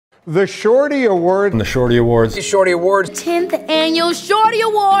The Shorty Awards. The Shorty Awards. The Shorty Awards. 10th Annual Shorty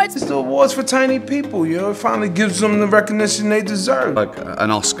Awards. It's the awards for tiny people, you know? It finally gives them the recognition they deserve. Like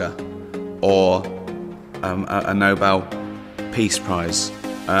an Oscar or a Nobel Peace Prize.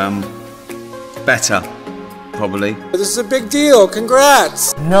 Better, probably. This is a big deal,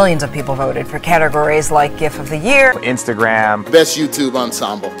 congrats! Millions of people voted for categories like GIF of the Year, Instagram, Best YouTube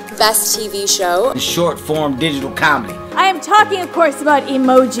Ensemble, Best TV Show, Short Form Digital Comedy. I am talking, of course, about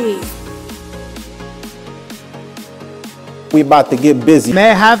emojis. We about to get busy. May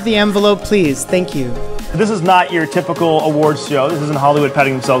I have the envelope, please? Thank you. This is not your typical awards show. This isn't Hollywood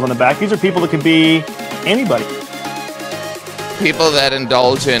patting themselves on the back. These are people that could be anybody. People that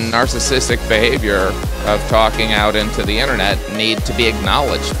indulge in narcissistic behavior of talking out into the internet need to be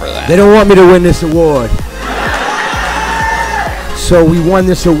acknowledged for that. They don't want me to win this award. So we won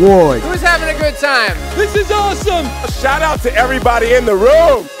this award. Who's having a good time? This is awesome! A shout out to everybody in the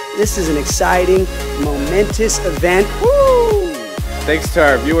room! This is an exciting, momentous event. Woo! Thanks to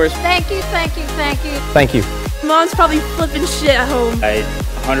our viewers. Thank you, thank you, thank you. Thank you. Mom's probably flipping shit at home. I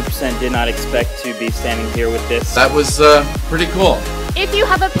 100% did not expect to be standing here with this. That was pretty cool. If you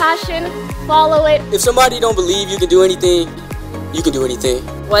have a passion, follow it. If somebody don't believe you can do anything, you can do anything.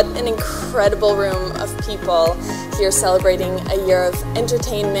 What an incredible room of people here celebrating a year of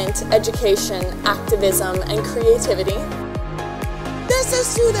entertainment, education, activism, and creativity. This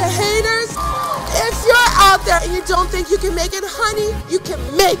is to the haters. If you're out there and you don't think you can make it, honey, you can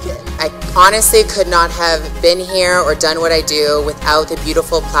make it. I honestly could not have been here or done what I do without the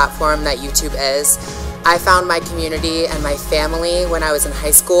beautiful platform that YouTube is. I found my community and my family when I was in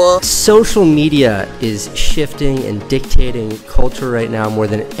high school. Social media is shifting and dictating culture right now more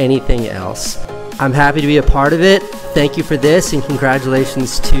than anything else. I'm happy to be a part of it. Thank you for this, and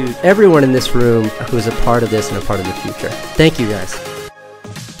congratulations to everyone in this room who is a part of this and a part of the future. Thank you, guys.